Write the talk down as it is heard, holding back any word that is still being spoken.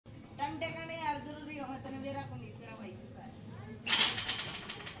यार जरूरी हो तने मेरा को नहीं तेरा भाई के साथ।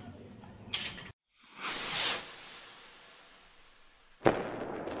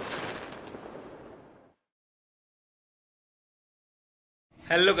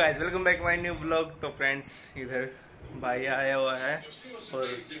 Hello guys, welcome back my new blog. तो फ्रेंड्स, इधर भाई आया हुआ है और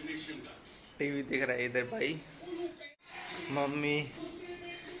टीवी देख रहा है। इधर भाई, मम्मी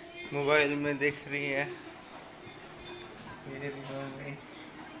मोबाइल में देख रही है। मम्मी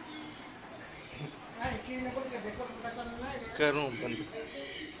करूं बंद?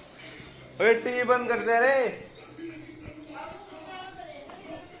 ओए टीवी बंद कर दे रे।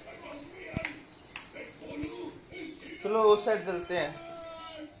 चलो उस साइड चलते हैं।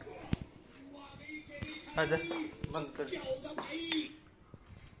 आजा, बंद कर,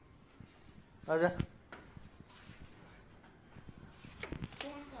 आजा।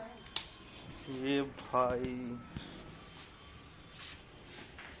 ये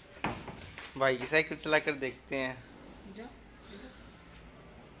भाई की साइकिल चलाकर देखते हैं।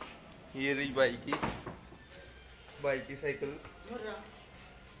 ये रही भाई की साइकिल,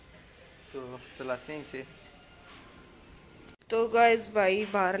 तो चलाते हैं इसे। तो गाइस भाई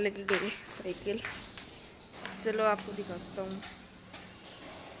बाहर लेके गए साइकिल, चलो आपको दिखाता हूँ।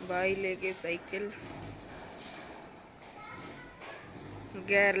 भाई लेके साइकिल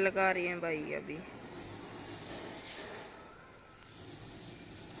गियर लगा रही हैं भाई अभी।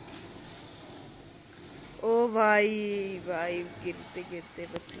 ओ भाई गिरते गिरते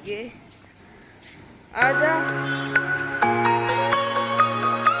बच गए। आजा।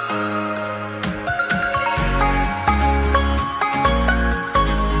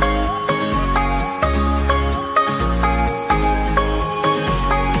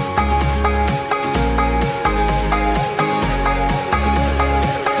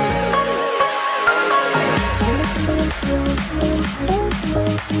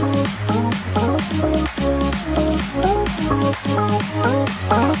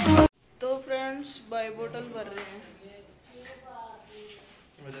 तो फ्रेंड्स बाई बोतल भर रहे हैं।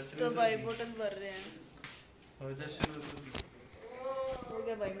 हो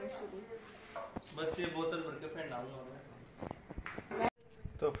गया भाई मैं शुरू। बस ये बोतल भर के फिर नहाऊंगा मैं।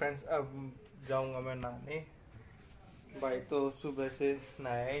 तो फ्रेंड्स, अब जाऊंगा मैं नहाने। भाई तो सुबह से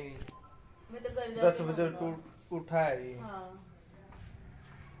नहाया ही नहीं। मैं तो घर 10 बजे उठा है। हाँ,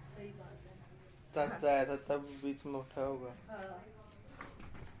 सही बात है। चाचा आया था तब बीच में उठा होगा। हाँ।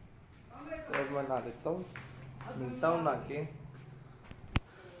 तो अब मैं नहा लेता हूँ, मिलता हूँ नहा के।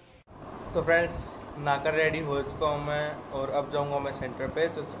 तो फ्रेंड्स, नहाकर रेडी हो चुका हूँ मैं और अब जाऊँगा मैं सेंटर पे।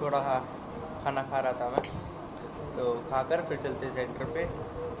 तो थोड़ा खाना खा रहा था मैं, तो खाकर फिर चलते हैं सेंटर पे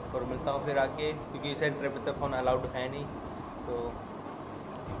और मिलता हूँ फिर आके, क्योंकि सेंटर पे तो फ़ोन अलाउड है नहीं। तो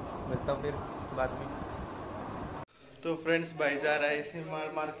मिलता हूँ फिर बाद में। तो फ्रेंड्स, भाई जा रहा है, इसे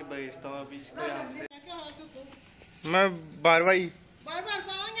मार मार के भेजता हूँ अभी इसको यहाँ से। मैं बार भाई।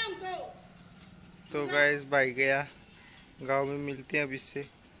 तो गाइस भाई गया, गांव में मिलते हैं अब इससे।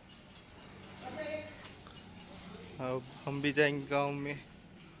 अब हम भी जाएंगे गांव में।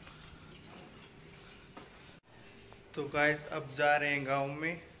 तो गाइस अब जा रहे हैं गांव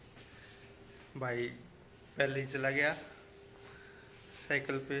में। भाई पहले ही चला गया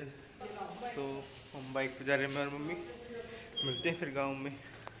साइकिल पे, तो हम बाइक पे जा रहे हैं, मैं और मम्मी। मिलते हैं फिर गांव में।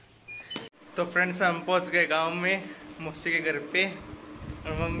 तो फ्रेंड्स, हम पहुंच गए गांव में, मौसी के घर पे।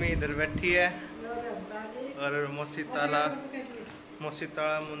 और मम्मी इधर बैठी है और मौसी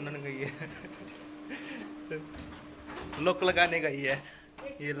ताला मुंडन गई है। लॉक लगाने गई है,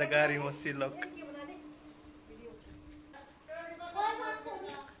 ये लगा रही मौसी लॉक।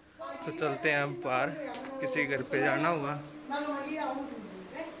 तो चलते हैं अब बाहर, किसी घर पे जाना होगा।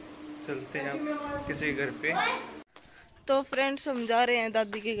 चलते हैं अब किसी घर पे। तो फ्रेंड्स, हम जा रहे हैं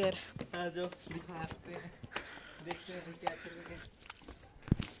दादी के घर। जो दिखाते हैं, देखते हैं क्या करेंगे।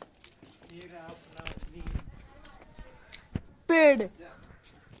 ये रहा अपना पेड़।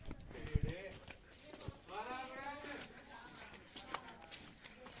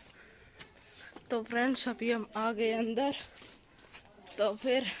 तो फ्रेंड्स, अभी हम आ गए अंदर। तो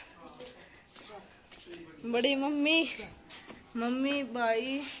फिर बड़ी मम्मी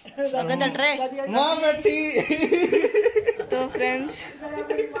भाई माँ बैठी। तो फ्रेंड्स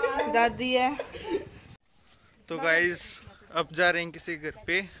दादी है। तो गाइस अब जा रहे हैं किसी घर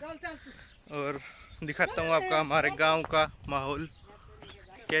पे और दिखाता हूँ आपका हमारे गांव का माहौल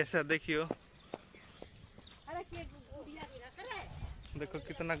कैसा। देखियो, देखो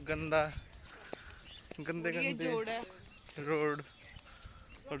कितना गंदे रोड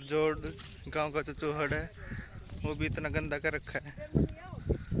और जोड़ गांव का जो चौहड़ है वो भी इतना गंदा कर रखा है।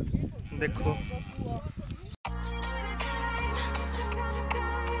 देखो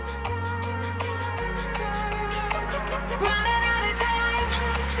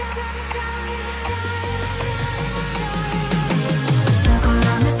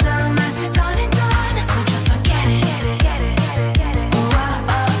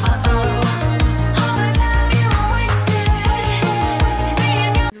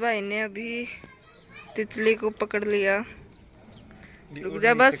तितली को पकड़ लिया। रुक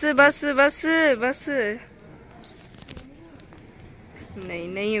जा, बस बस बस बस। नहीं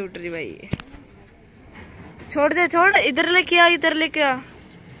नहीं उठ रही भाई, छोड़ दे, छोड़। इधर लेके आ, इधर लेके आ,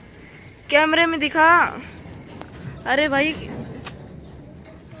 कैमरे में दिखा। अरे भाई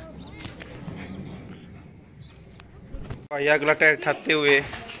भाई अगला टायर उठाते हुए,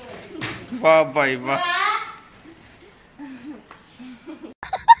 वाह भाई वाह।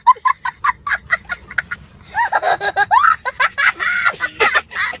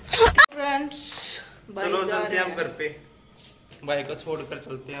 चलो चलते हैं हम घर पे, भाई को छोड़कर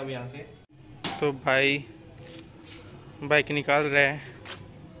चलते हैं अब यहाँ से। तो भाई बाइक निकाल रहे हैं,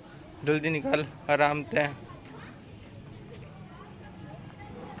 जल्दी निकाल, आराम से।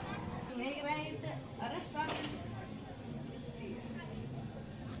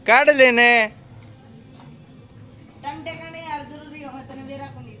 काट लेने यार, जरूरी हो तो मेरा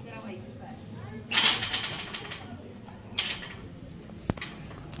को नहीं, तेरा भाई के साथ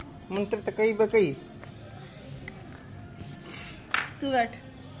मंत्र तो कई बकई। तू बैठ,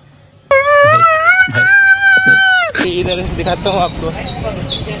 इधर दिखाता हूँ आपको।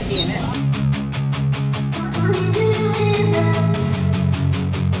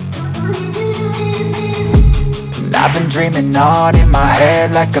 I've been dreaming on in my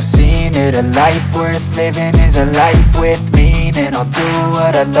head like I've seen it. A life worth living is a life with meaning. I'll do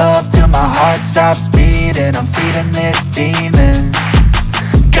what I love till my heart stops beating. I'm feeding this demon.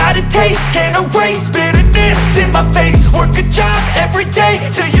 Got a taste, can't erase bitterness in my face. Work a job every day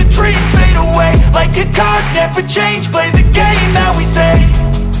till your dreams fade away. Like a card, never change, play the game that we say.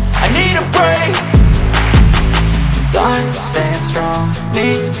 I need a break. I'm staying strong,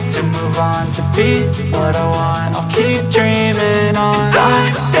 need to move on to be what I want. I'll keep dreaming on.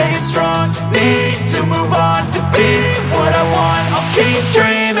 I'm staying strong, need to move on to be what I want. I'll keep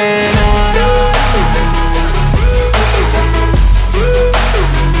dreaming on.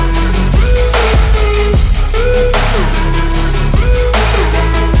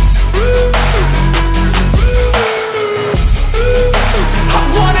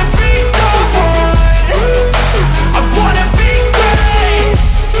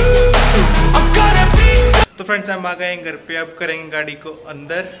 तो friends हम आ गए घर पे, अब करेंगे गाड़ी को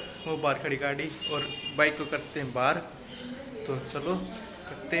अंदर, वो बाहर खड़ी गाड़ी, और बाइक को करते हैं बाहर। तो चलो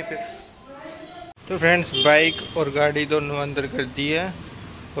करते हैं फिर। तो फ्रेंड्स बाइक और गाड़ी दोनों अंदर कर दी है,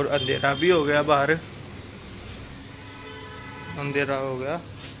 और अंधेरा भी हो गया, बाहर अंधेरा हो गया,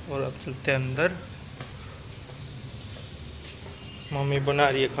 और अब चलते हैं अंदर। मम्मी बना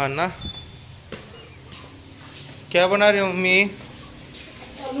रही है खाना। क्या बना रही है मम्मी?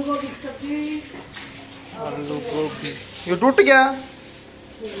 आलू गोभी। ये टूट गया।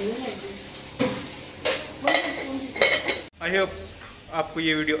 आई होप आपको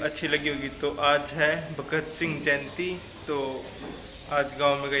ये वीडियो अच्छी लगी होगी। तो आज है भगत सिंह जयंती, तो आज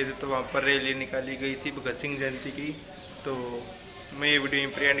गांव में गए थे, तो वहाँ पर रैली निकाली गई थी भगत सिंह जयंती की। तो मैं ये वीडियो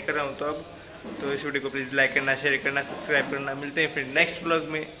यहीं पर एंड कर रहा हूँ। तो अब तो इस वीडियो को प्लीज़ लाइक करना, शेयर करना, सब्सक्राइब करना। मिलते हैं फिर नेक्स्ट व्लॉग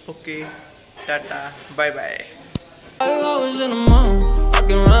में। Okay, Tata, bye bye.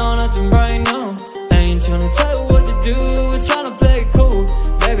 Trying to tell you what to do.